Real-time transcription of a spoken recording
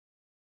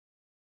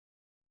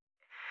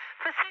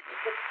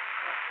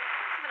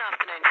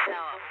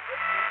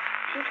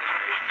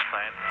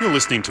You're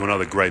listening to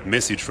another great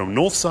message from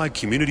Northside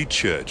Community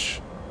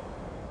Church.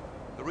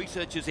 The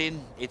research is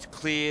in. It's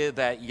clear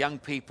that young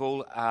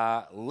people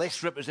are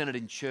less represented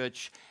in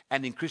church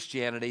and in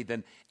Christianity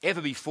than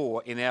ever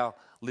before in our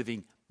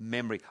living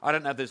memory. I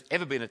don't know if there's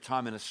ever been a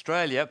time in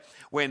Australia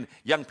when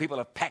young people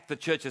have packed the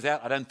churches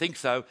out. I don't think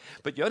so.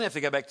 But you only have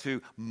to go back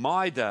to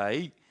my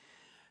day,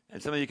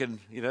 and some of you can,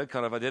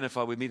 kind of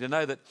identify with me to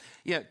know that,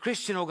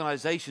 Christian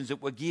organisations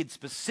that were geared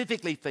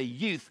specifically for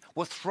youth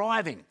were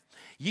thriving.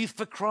 Youth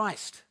for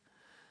Christ,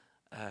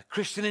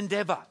 Christian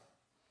Endeavour,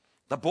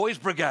 the Boys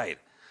Brigade.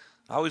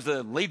 I was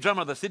the lead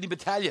drummer of the Sydney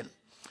Battalion,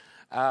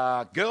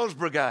 Girls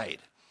Brigade.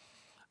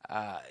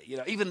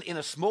 Even in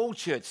a small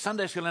church,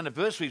 Sunday school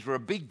anniversaries were a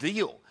big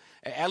deal.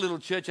 Our little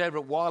church over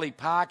at Wiley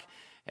Park,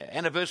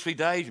 anniversary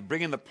days, you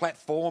bring in the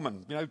platform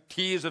and,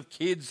 tiers of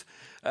kids.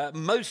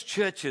 Most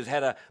churches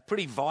had a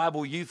pretty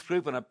viable youth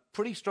group and a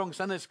pretty strong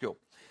Sunday school.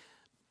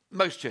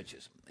 Most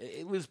churches.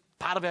 It was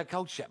part of our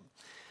culture.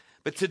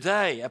 But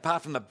today,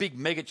 apart from the big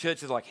mega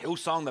churches like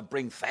Hillsong that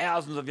bring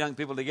thousands of young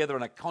people together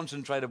in a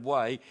concentrated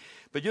way,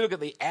 but you look at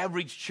the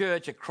average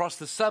church across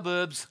the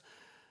suburbs,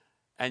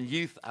 and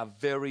youth are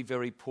very,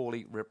 very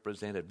poorly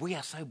represented. We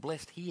are so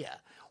blessed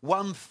here.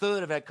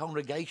 1/3 of our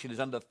congregation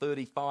is under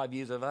 35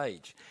 years of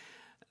age.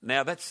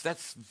 Now, that's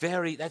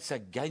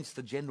against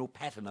the general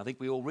pattern. I think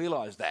we all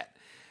realise that.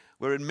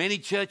 Where in many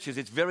churches,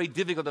 it's very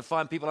difficult to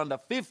find people under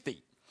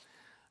 50.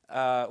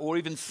 Or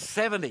even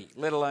 70,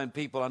 let alone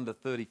people under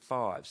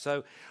 35.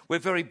 So we're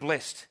very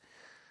blessed.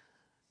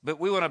 But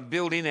we want to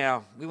build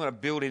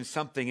in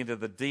something into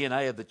the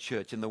DNA of the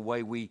church in the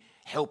way we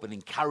help and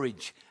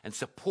encourage and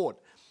support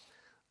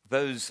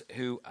those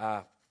who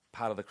are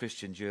part of the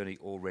Christian journey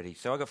already.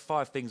 So I've got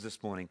 5 things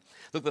this morning.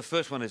 Look, the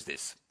first one is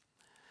this.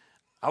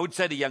 I would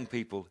say to young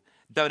people,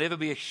 don't ever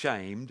be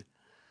ashamed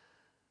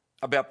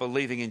about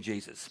believing in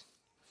Jesus.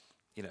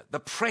 The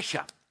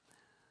pressure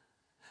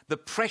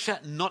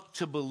not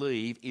to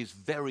believe is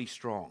very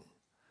strong.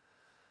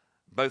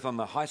 Both on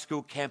the high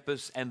school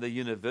campus and the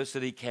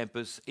university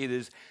campus, it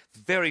is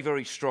very,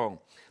 very strong.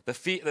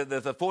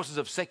 The forces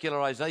of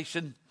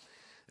secularization,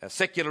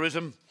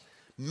 secularism,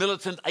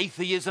 militant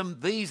atheism,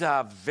 these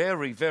are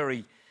very,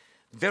 very,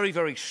 very,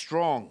 very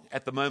strong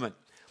at the moment.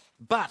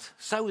 But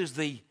so is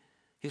the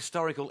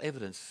historical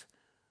evidence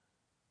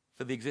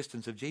for the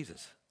existence of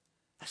Jesus.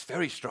 That's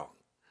very strong.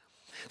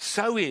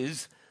 So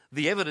is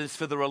the evidence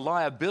for the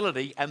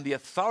reliability and the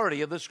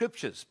authority of the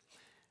Scriptures.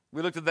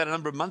 We looked at that a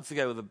number of months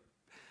ago with the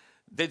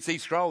Dead Sea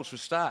Scrolls for a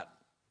start.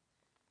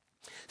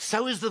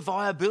 So is the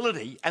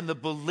viability and the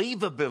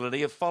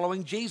believability of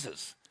following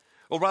Jesus,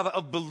 or rather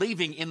of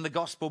believing in the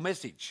gospel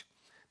message.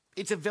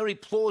 It's a very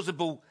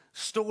plausible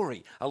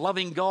story. A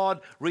loving God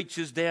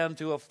reaches down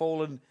to a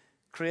fallen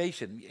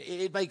creation.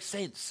 It makes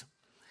sense.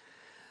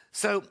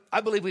 So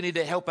I believe we need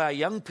to help our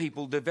young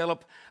people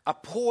develop a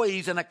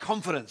poise and a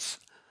confidence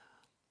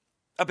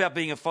about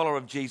being a follower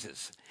of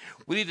Jesus.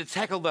 We need to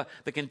tackle the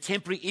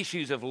contemporary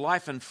issues of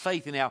life and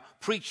faith in our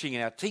preaching,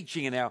 in our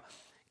teaching, in our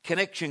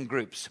connection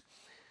groups.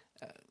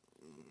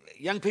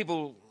 Young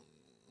people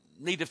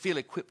need to feel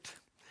equipped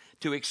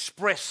to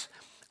express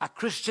a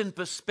Christian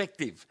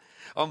perspective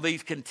on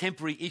these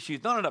contemporary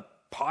issues, not in a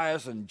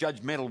pious and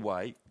judgmental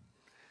way,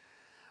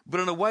 but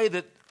in a way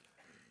that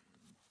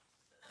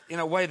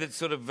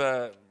sort of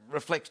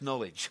reflects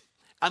knowledge,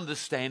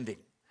 understanding,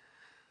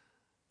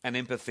 and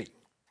empathy.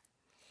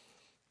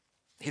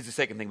 Here's the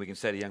second thing we can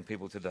say to young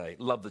people today.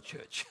 Love the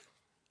church.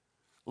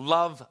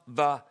 Love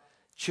the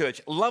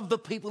church. Love the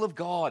people of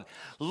God.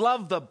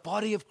 Love the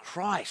body of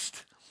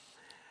Christ.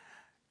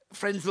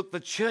 Friends, look, the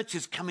church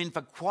has come in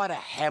for quite a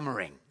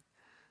hammering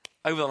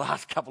over the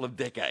last couple of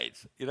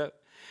decades.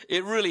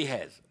 It really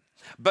has.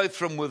 Both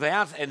from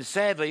without and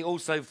sadly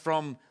also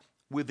from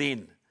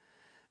within.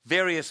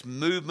 Various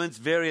movements,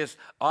 various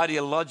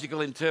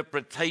ideological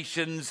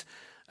interpretations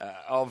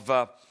of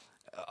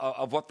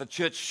what the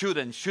church should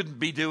and shouldn't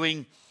be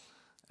doing.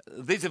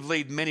 These have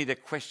led many to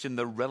question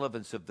the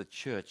relevance of the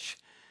church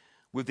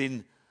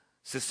within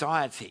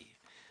society.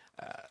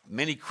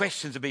 Many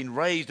questions have been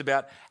raised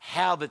about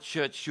how the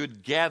church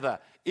should gather,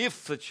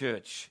 if the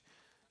church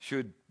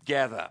should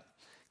gather.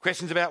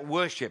 Questions about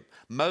worship,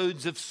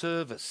 modes of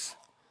service,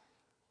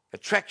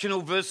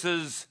 attractional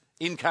versus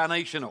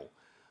incarnational,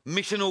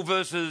 missional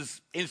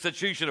versus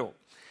institutional.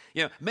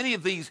 Many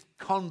of these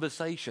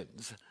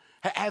conversations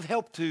have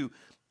helped to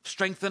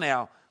strengthen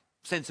our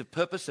sense of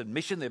purpose and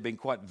mission. They've been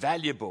quite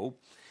valuable.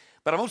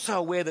 But I'm also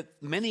aware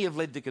that many have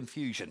led to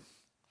confusion,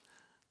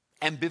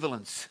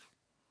 ambivalence,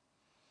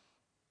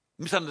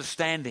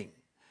 misunderstanding,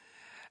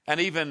 and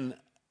even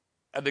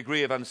a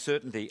degree of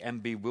uncertainty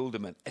and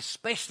bewilderment,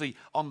 especially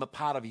on the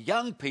part of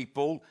young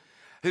people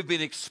who've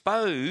been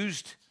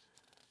exposed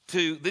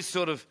to this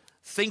sort of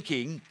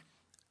thinking,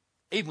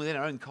 even within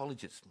our own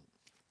colleges,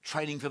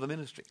 training for the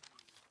ministry.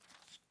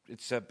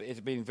 It's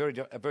been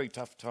a very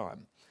tough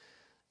time.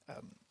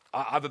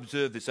 I've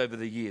observed this over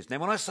the years. Now,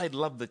 when I say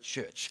love the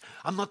church,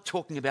 I'm not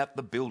talking about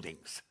the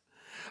buildings.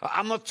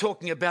 I'm not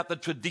talking about the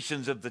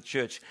traditions of the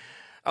church.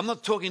 I'm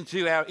not talking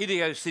to our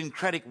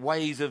idiosyncratic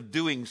ways of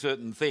doing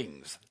certain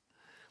things.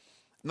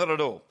 Not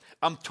at all.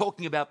 I'm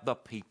talking about the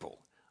people,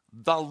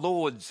 the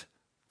Lord's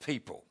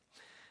people,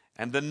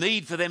 and the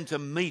need for them to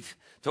meet,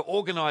 to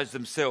organise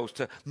themselves,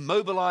 to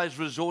mobilise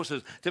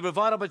resources, to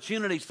provide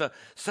opportunities for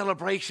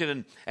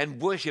celebration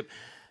and worship.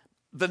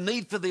 The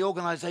need for the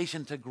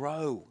organisation to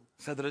grow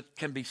so that it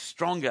can be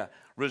stronger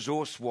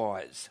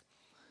resource-wise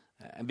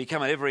and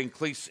become an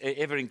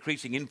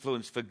ever-increasing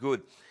influence for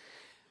good.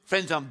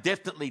 Friends, I'm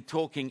definitely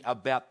talking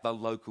about the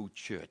local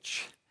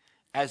church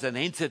as an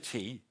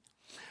entity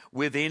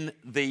within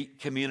the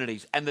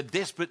communities and the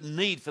desperate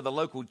need for the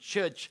local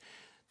church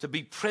to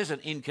be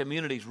present in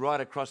communities right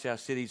across our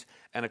cities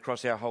and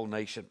across our whole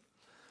nation.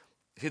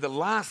 See, the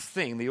last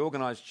thing the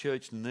organised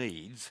church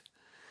needs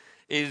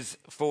is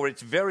for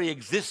its very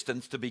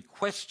existence to be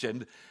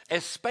questioned,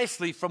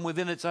 especially from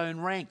within its own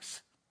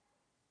ranks.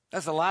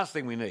 That's the last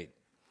thing we need.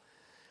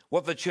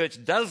 What the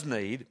church does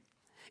need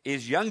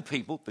is young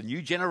people, the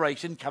new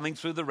generation coming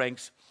through the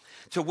ranks,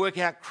 to work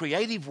out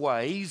creative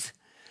ways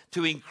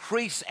to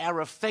increase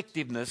our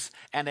effectiveness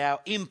and our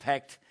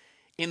impact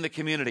in the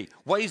community.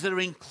 Ways that are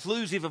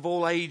inclusive of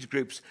all age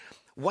groups.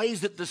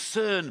 Ways that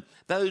discern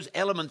those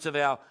elements of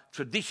our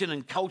tradition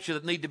and culture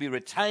that need to be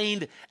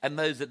retained and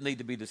those that need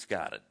to be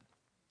discarded.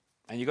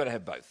 And you've got to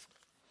have both.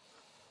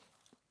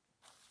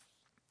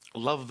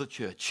 Love the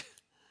church.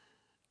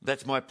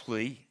 That's my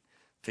plea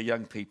to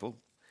young people,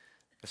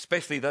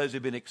 especially those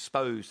who've been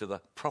exposed to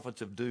the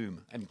prophets of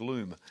doom and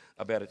gloom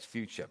about its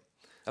future.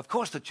 Of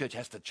course the church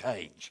has to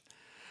change.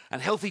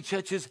 And healthy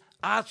churches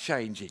are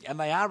changing and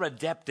they are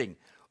adapting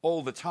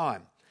all the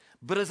time.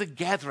 But as a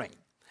gathering,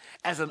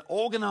 as an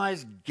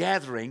organised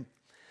gathering,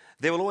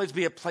 there will always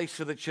be a place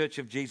for the Church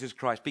of Jesus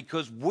Christ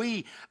because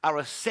we are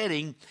a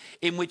setting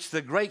in which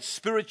the great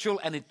spiritual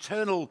and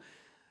eternal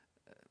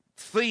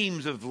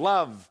themes of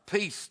love,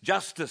 peace,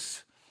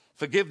 justice,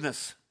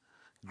 forgiveness,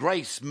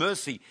 grace,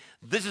 mercy,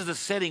 this is a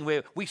setting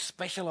where we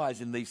specialise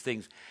in these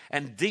things.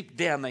 And deep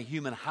down, the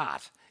human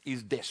heart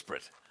is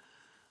desperate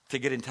to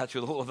get in touch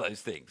with all of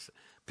those things.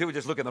 People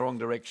just look in the wrong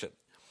direction.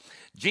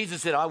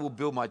 Jesus said, I will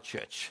build my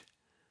church,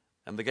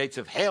 and the gates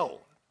of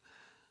hell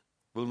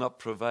will not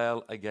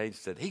prevail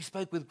against it. He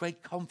spoke with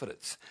great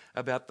confidence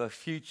about the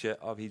future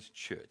of his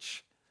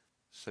church.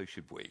 So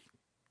should we,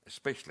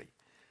 especially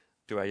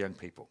to our young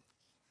people.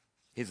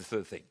 Here's the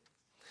third thing.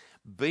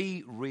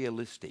 Be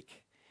realistic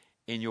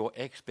in your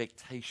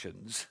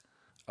expectations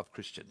of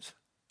Christians.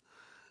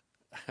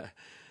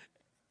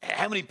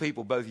 How many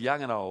people, both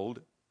young and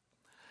old,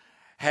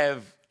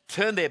 have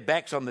turned their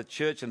backs on the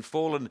church and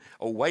fallen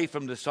away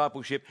from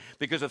discipleship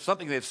because of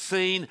something they've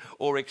seen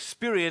or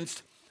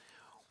experienced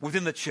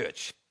within the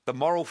church? The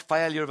moral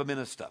failure of a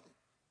minister,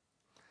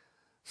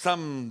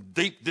 some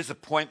deep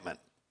disappointment,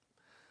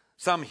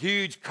 some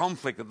huge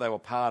conflict that they were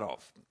part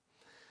of.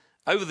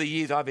 Over the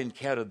years, I've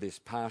encountered this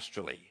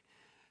pastorally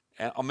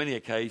on many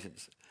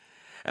occasions.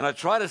 And I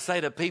try to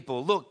say to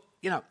people, look,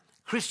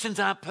 Christians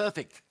aren't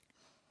perfect.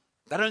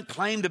 They don't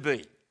claim to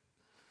be.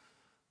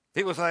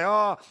 People say,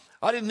 I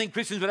didn't think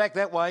Christians would act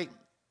that way.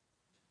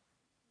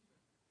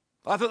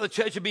 I thought the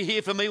church would be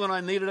here for me when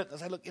I needed it. I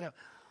say, look,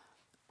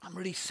 I'm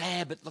really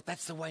sad, but look,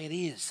 that's the way it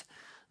is.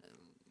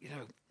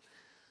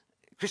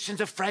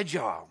 Christians are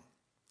fragile.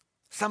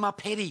 Some are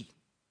petty.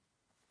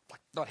 Like,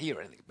 not here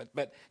or anything,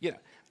 but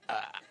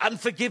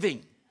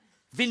unforgiving,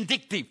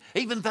 vindictive,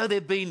 even though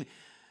they've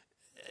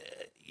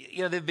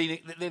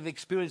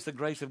experienced the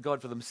grace of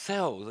God for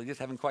themselves. They just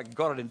haven't quite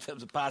got it in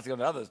terms of passing on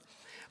to others.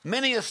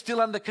 Many are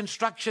still under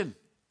construction.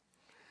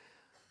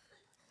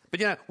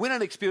 But we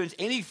don't experience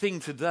anything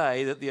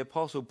today that the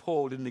Apostle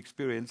Paul didn't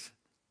experience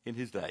in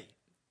his day.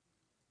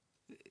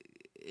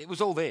 It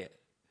was all there.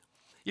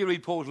 You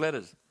read Paul's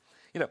letters.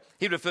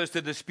 He refers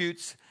to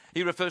disputes.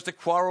 He refers to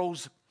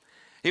quarrels.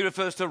 He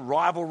refers to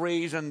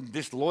rivalries and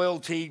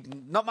disloyalty.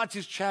 Not much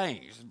has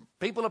changed.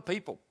 People are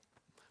people.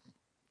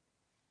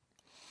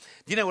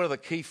 Do you know one of the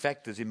key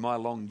factors in my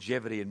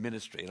longevity in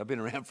ministry? And I've been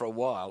around for a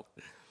while.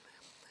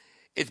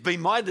 It's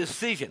been my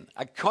decision,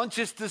 a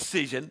conscious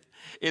decision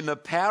in the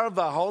power of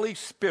the Holy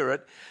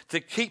Spirit to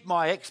keep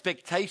my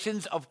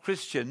expectations of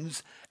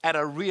Christians at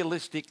a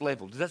realistic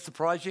level. Does that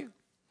surprise you?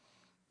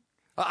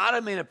 I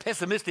don't mean a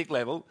pessimistic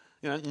level.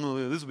 This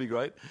will be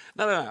great.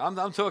 No.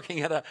 I'm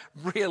talking at a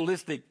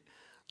realistic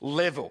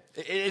level.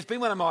 It's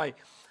been I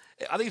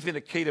think it's been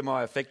a key to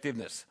my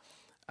effectiveness.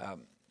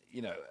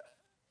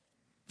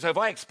 So if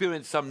I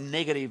experience some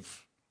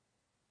negative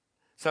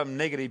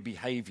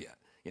behaviour,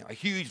 a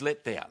huge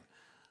letdown,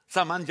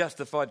 some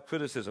unjustified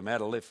criticism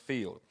out of left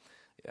field,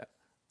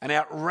 an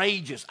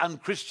outrageous,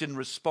 unchristian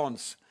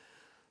response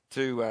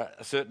to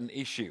a certain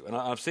issue, and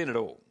I've seen it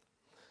all,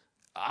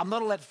 I'm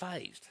not all that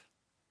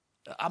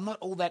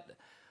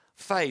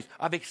fazed.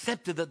 I've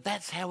accepted that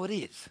that's how it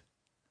is.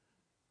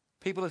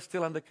 People are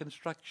still under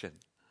construction.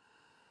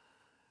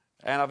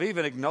 And I've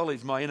even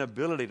acknowledged my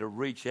inability to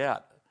reach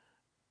out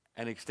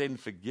and extend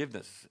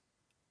forgiveness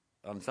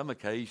on some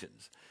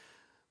occasions.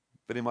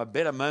 But in my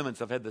better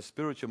moments, I've had the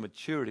spiritual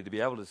maturity to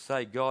be able to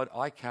say, God,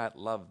 I can't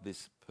love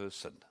this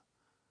person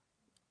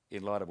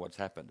in light of what's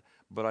happened,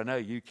 but I know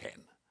you can.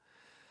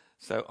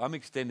 So I'm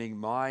extending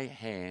my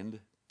hand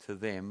to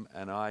them,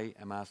 and I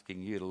am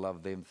asking you to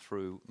love them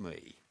through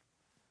me.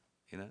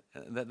 You know,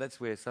 and that's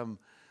where some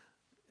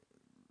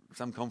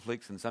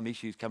conflicts and some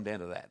issues come down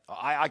to that.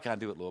 I can't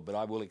do it, Lord, but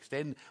I will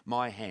extend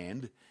my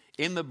hand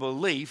in the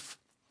belief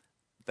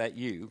that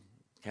you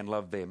can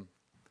love them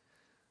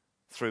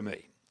through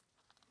me.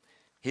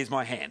 Here's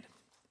my hand.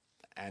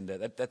 And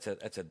that's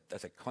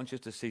a conscious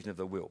decision of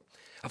the will.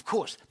 Of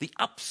course, the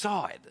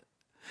upside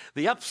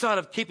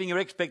of keeping your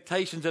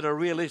expectations at a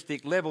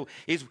realistic level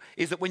is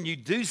that when you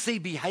do see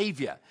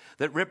behaviour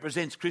that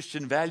represents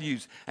Christian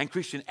values and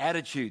Christian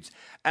attitudes,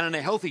 and in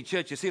a healthy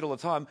church, you see it all the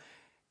time,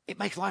 it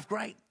makes life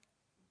great.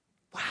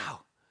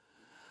 Wow.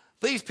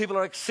 These people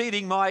are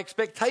exceeding my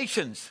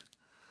expectations.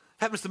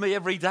 Happens to me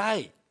every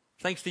day,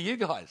 thanks to you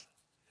guys.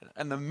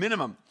 And the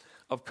minimum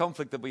of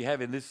conflict that we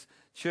have in this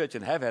church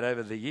and have had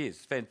over the years.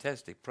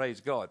 Fantastic.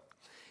 Praise God.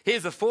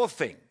 Here's the fourth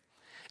thing.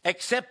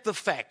 Accept the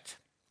fact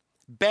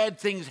bad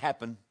things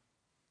happen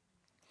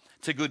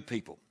to good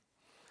people.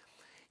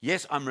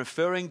 Yes, I'm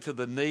referring to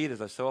the need,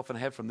 as I so often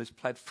have from this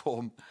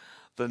platform,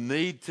 the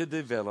need to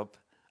develop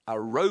a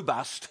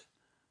robust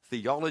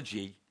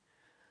theology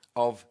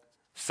of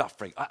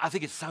suffering. I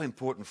think it's so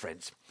important,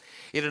 friends.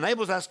 It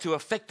enables us to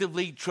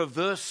effectively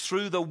traverse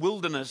through the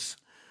wilderness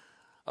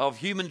of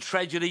human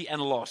tragedy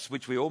and loss,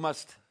 which we all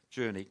must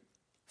journey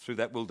through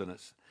that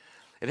wilderness.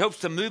 It helps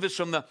to move us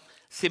from the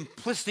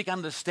simplistic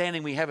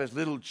understanding we have as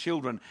little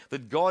children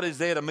that God is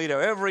there to meet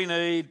our every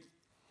need,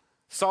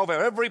 solve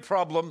our every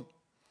problem.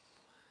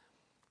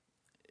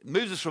 It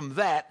moves us from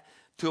that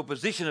to a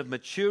position of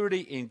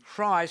maturity in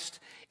Christ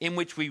in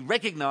which we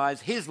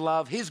recognize His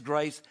love, His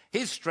grace,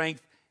 His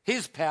strength,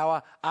 His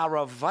power are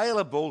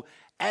available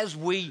as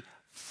we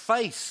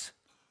face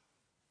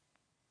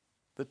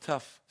the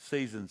tough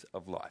seasons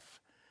of life.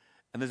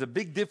 And there's a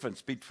big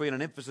difference between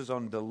an emphasis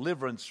on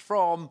deliverance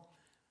from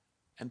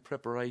and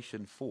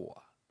preparation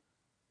for.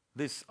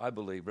 This, I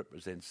believe,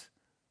 represents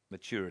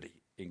maturity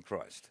in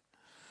Christ.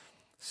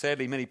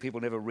 Sadly, many people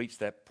never reach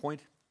that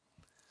point,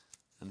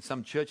 and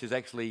some churches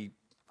actually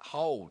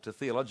hold to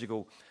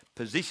theological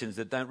positions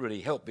that don't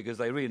really help because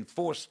they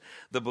reinforce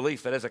the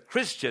belief that as a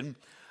Christian,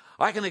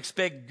 I can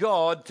expect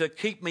God to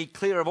keep me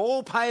clear of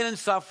all pain and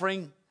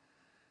suffering,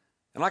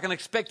 and I can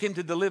expect Him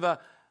to deliver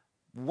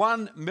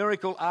one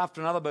miracle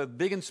after another, both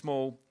big and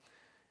small,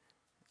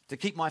 to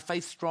keep my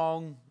faith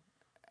strong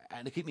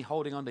and to keep me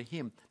holding on to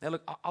Him. Now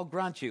look, I'll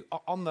grant you,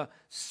 on the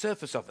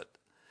surface of it,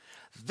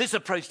 this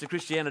approach to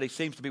Christianity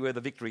seems to be where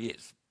the victory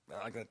is.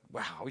 I go,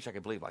 wow, I wish I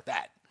could believe like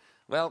that.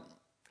 Well,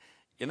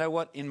 you know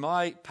what? In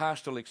my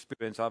pastoral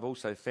experience, I've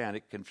also found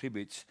it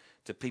contributes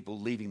to people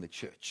leaving the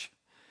church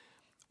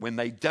when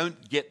they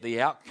don't get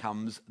the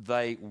outcomes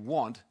they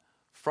want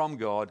from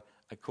God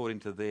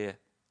according to their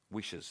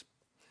wishes.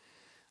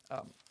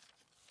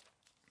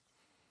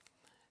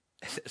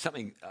 Let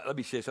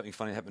me share something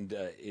funny that happened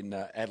in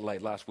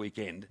Adelaide last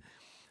weekend.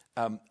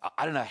 I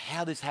don't know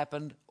how this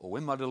happened or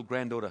when my little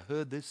granddaughter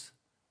heard this.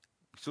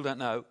 Still don't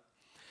know.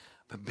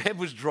 But Bev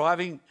was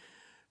driving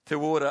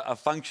toward a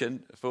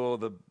function for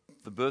the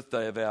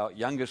birthday of our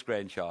youngest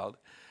grandchild,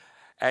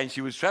 and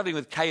she was travelling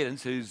with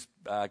Cadence, who's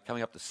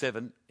coming up to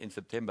 7 in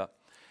September.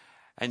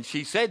 And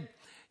she said,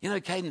 "You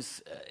know,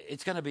 Cadence,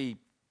 it's going to be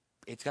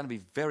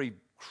very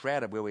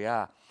crowded where we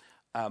are.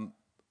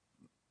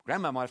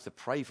 Grandma might have to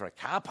pray for a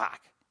car park.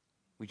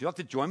 Would you like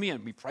to join me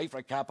and we pray for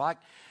a car park?"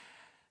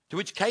 To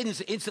which Cadence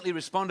instantly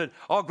responded,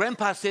 "Oh,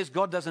 Grandpa says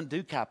God doesn't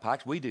do car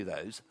parks. We do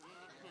those."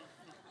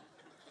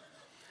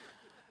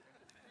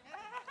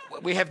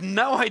 We have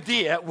no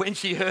idea when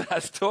she heard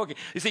us talking.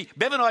 You see,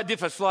 Bev and I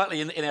differ slightly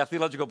in our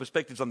theological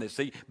perspectives on this.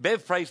 See,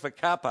 Bev prays for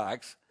car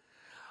parks.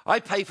 I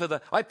pray for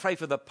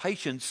the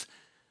patience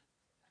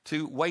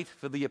to wait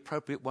for the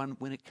appropriate one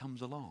when it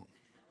comes along.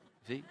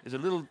 See, there's a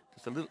little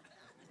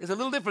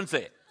difference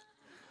there.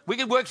 We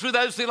can work through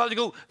those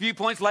theological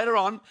viewpoints later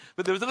on,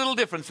 but there's a little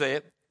difference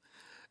there.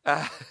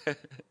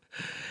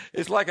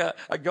 It's like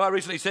a guy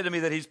recently said to me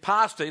that his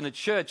pastor in a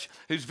church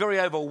who's very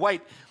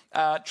overweight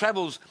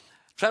travels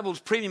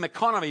premium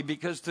economy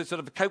because to sort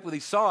of cope with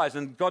his size,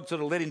 and God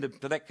sort of led him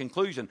to that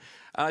conclusion.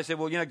 And I said,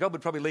 well, you know, God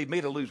would probably lead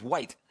me to lose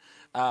weight.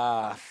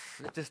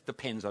 It just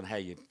depends on how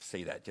you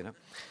see that, you know.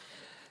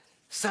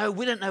 So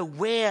we don't know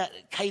where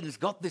Cadence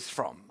got this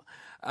from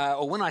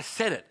or when I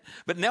said it,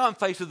 but now I'm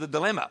faced with the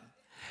dilemma.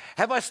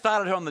 Have I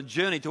started her on the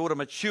journey toward a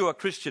mature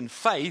Christian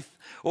faith,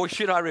 or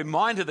should I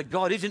remind her that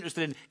God is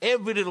interested in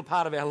every little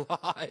part of our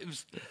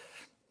lives?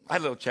 I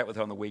had a little chat with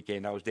her on the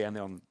weekend. I was down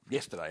there on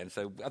yesterday, and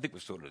so I think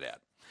we've sorted it out.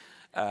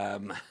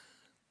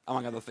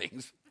 Among other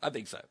things. I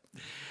think so.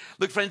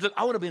 Look, friends,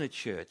 I want to be in a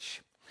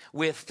church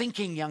where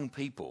thinking young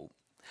people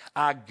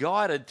are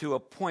guided to a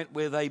point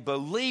where they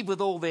believe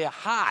with all their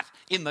heart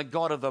in the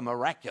God of the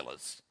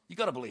miraculous. You've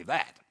got to believe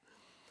that.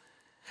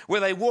 Where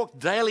they walk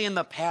daily in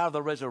the power of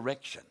the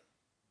resurrection.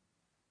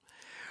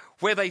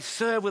 where they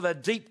serve with a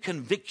deep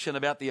conviction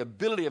about the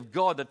ability of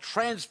God to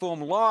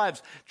transform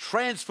lives,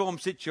 transform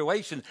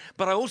situations.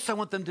 But I also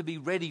want them to be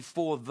ready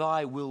for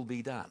thy will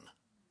be done.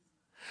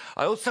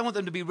 I also want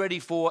them to be ready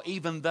for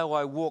even though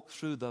I walk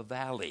through the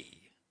valley.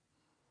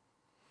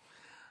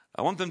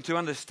 I want them to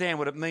understand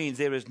what it means.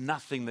 There is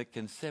nothing that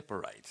can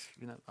separate.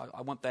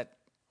 I want that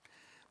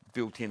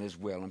built in as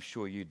well. I'm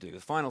sure you do.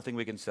 The final thing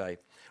we can say,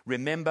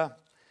 remember,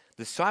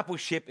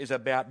 discipleship is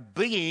about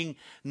being,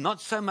 not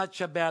so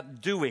much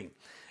about doing.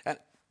 And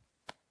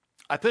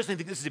I personally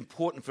think this is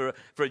important for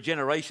a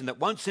generation that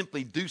won't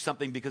simply do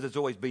something because it's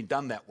always been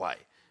done that way.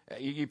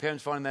 You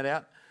parents finding that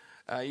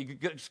out? You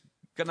got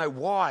to know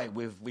why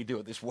we do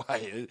it this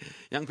way.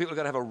 Young people have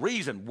got to have a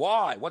reason.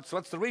 Why? What's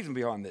the reason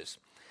behind this?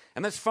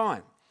 And that's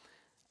fine.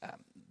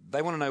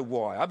 They want to know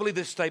why. I believe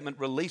this statement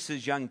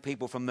releases young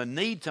people from the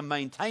need to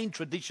maintain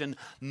tradition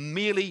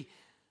merely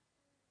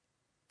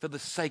for the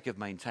sake of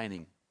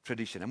maintaining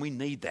tradition, and we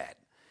need that.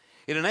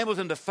 It enables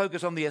them to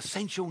focus on the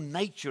essential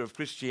nature of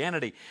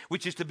Christianity,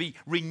 which is to be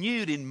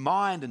renewed in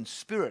mind and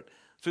spirit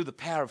through the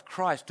power of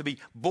Christ, to be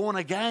born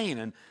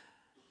again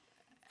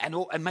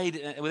and made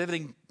with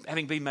everything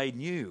having been made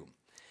new.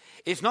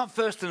 It's not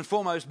first and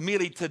foremost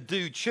merely to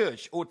do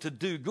church or to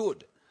do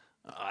good.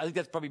 I think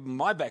that's probably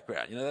my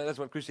background. That's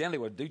what Christianity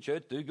was. Do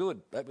church, do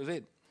good. That was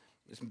it.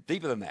 It's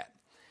deeper than that.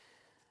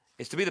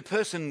 It's to be the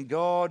person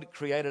God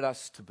created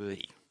us to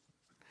be.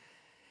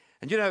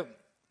 And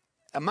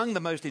among the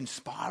most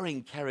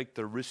inspiring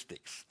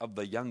characteristics of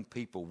the young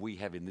people we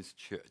have in this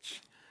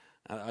church,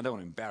 I don't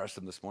want to embarrass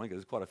them this morning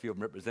because there's quite a few of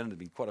them represented,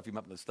 and quite a few of them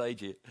up on the stage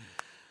here.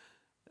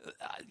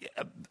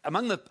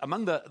 Among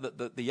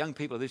the young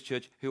people of this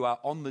church who are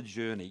on the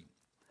journey,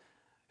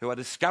 who are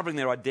discovering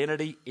their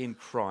identity in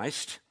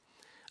Christ,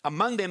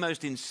 among their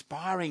most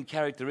inspiring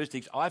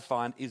characteristics, I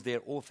find, is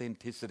their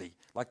authenticity.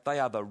 Like they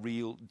are the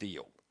real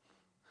deal.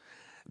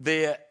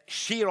 Their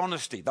sheer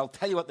honesty. They'll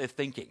tell you what they're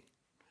thinking,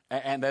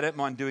 and they don't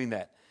mind doing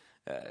that.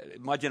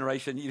 My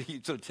generation, you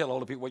sort of tell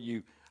older people what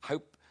you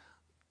hope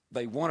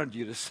they wanted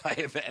you to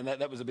say, and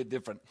that was a bit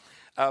different.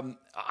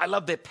 I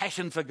love their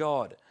passion for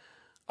God.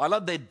 I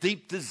love their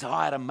deep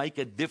desire to make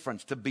a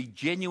difference, to be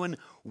genuine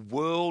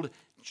world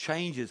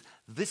changers.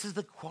 This is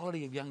the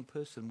quality of young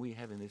person we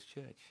have in this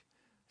church.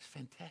 It's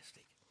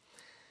fantastic.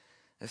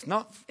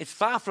 It's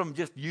far from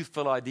just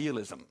youthful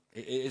idealism.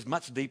 It is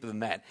much deeper than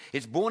that.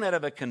 It's born out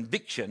of a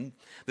conviction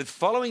that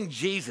following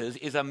Jesus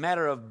is a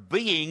matter of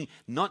being,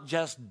 not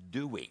just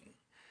doing.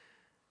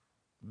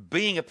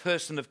 Being a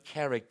person of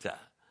character.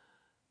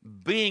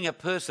 Being a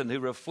person who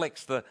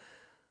reflects the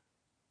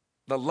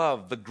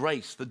love, the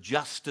grace, the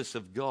justice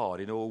of God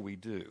in all we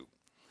do.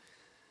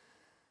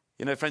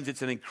 Friends,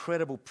 it's an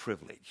incredible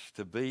privilege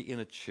to be in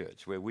a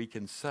church where we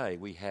can say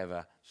we have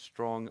a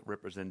strong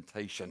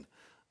representation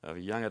of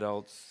young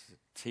adults,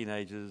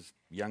 teenagers,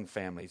 young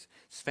families.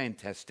 It's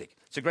fantastic.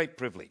 It's a great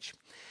privilege.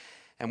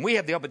 And we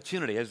have the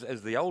opportunity,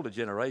 as the older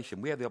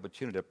generation, we have the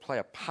opportunity to play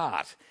a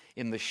part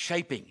in the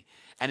shaping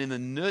and in the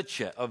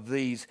nurture of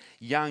these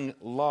young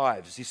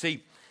lives. You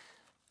see,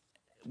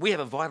 we have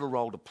a vital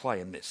role to play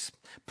in this.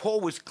 Paul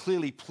was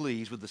clearly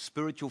pleased with the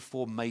spiritual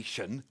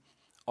formation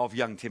of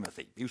young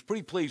Timothy. He was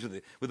pretty pleased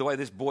with the way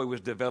this boy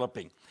was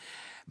developing.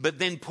 But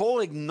then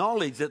Paul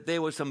acknowledged that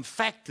there were some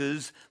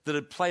factors that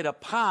had played a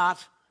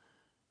part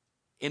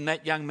in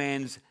that young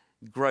man's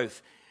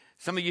growth.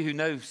 Some of you who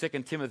know 2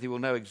 Timothy will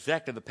know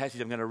exactly the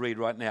passage I'm going to read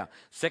right now.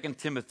 2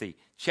 Timothy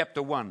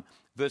chapter 1,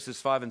 verses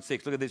 5 and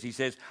 6. Look at this. He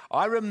says,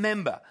 I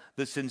remember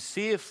the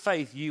sincere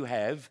faith you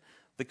have,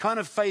 the kind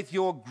of faith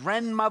your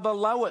grandmother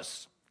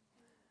Lois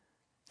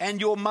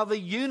and your mother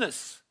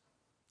Eunice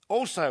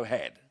also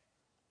had.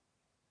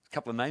 A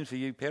couple of names for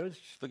you parents,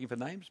 just looking for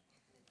names.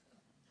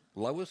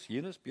 Lois,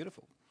 Eunice,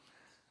 beautiful.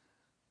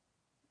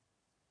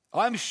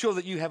 I'm sure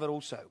that you have it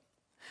also.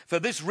 For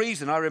this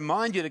reason, I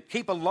remind you to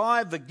keep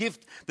alive the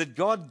gift that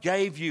God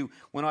gave you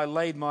when I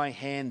laid my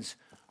hands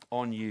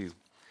on you.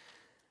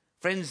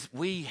 Friends,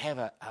 we have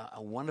a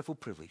wonderful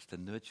privilege to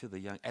nurture the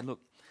young. And look,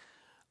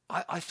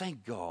 I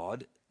thank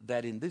God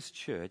that in this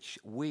church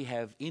we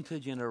have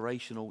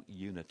intergenerational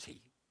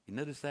unity. You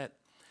notice that?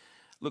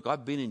 Look,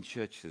 I've been in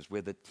churches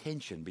where the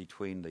tension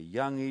between the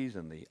youngies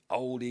and the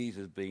oldies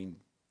has been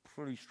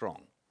pretty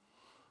strong.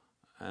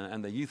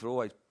 And the youth are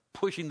always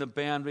pushing the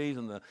boundaries,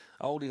 and the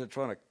oldies are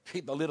trying to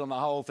keep the lid on the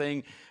whole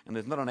thing, and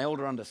there's not an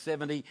elder under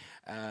 70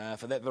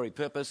 for that very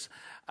purpose.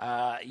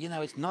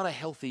 It's not a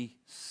healthy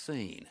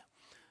scene.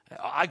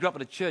 I grew up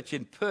in a church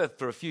in Perth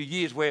for a few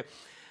years where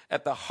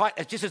at the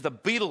height, just as the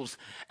Beatles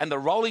and the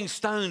Rolling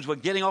Stones were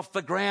getting off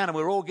the ground and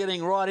we were all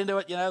getting right into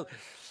it,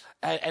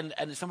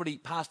 and somebody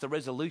passed a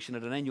resolution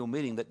at an annual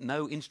meeting that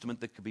no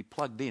instrument that could be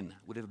plugged in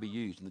would ever be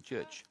used in the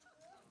church,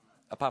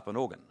 apart from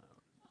an organ.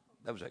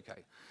 That was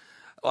okay.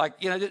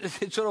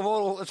 It's sort of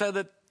all so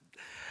that,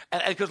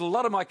 and because a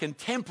lot of my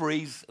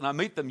contemporaries, and I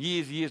meet them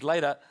years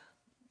later,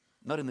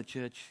 not in the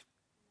church.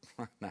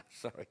 No,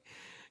 sorry.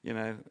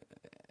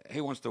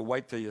 Who wants to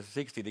wait till you're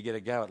 60 to get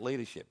a go at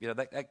leadership?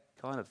 That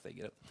kind of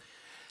thing.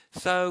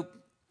 So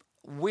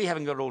we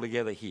haven't got it all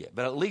together here,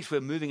 but at least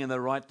we're moving in the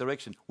right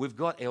direction. We've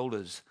got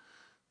elders,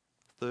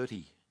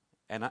 30.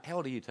 And how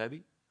old are you,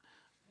 Toby?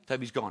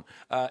 Toby's gone.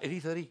 Is he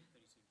 30?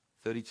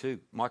 32.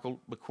 Michael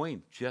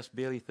McQueen, just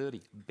barely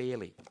 30.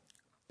 Barely.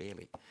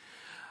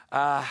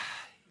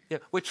 Yeah,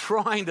 we're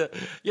trying to,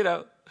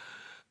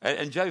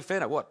 and Joe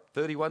Fenner, what,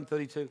 31,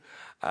 32?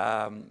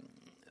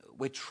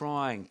 We're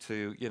trying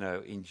to,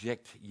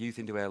 inject youth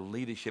into our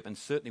leadership and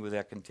certainly with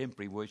our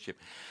contemporary worship.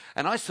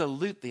 And I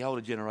salute the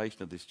older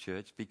generation of this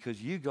church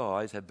because you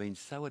guys have been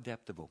so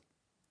adaptable.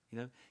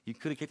 You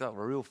could have kicked up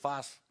a real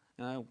fuss,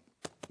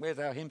 where's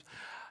our hymns?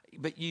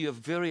 But you are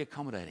very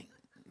accommodating.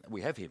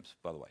 We have hymns,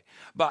 by the way.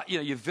 But,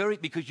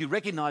 because you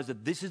recognise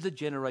that this is a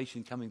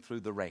generation coming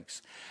through the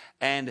ranks.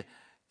 And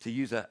to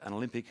use an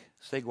Olympic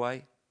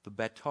segue, the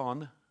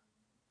baton,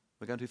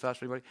 we're going too fast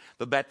for anybody?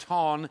 The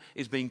baton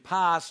is being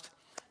passed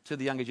to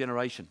the younger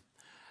generation.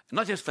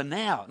 Not just for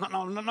now,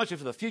 not just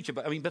for the future,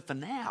 but for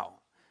now.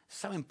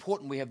 So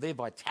important we have their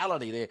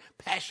vitality, their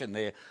passion,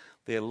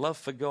 their love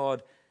for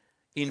God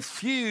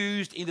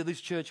infused into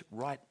this church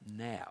right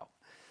now.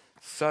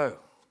 So,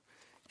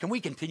 can we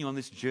continue on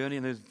this journey?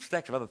 And there's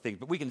stacks of other things,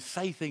 but we can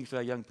say things to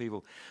our young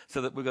people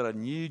so that we've got a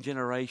new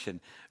generation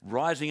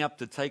rising up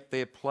to take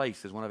their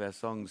place, as one of our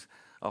songs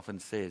often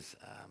says.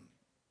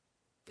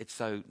 It's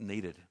so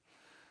needed.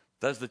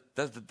 Does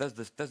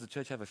the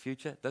church have a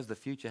future? Does the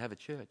future have a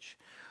church?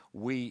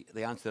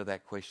 The answer to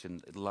that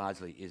question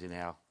largely is in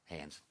our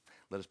hands.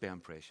 Let us bow in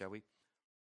prayer, shall we?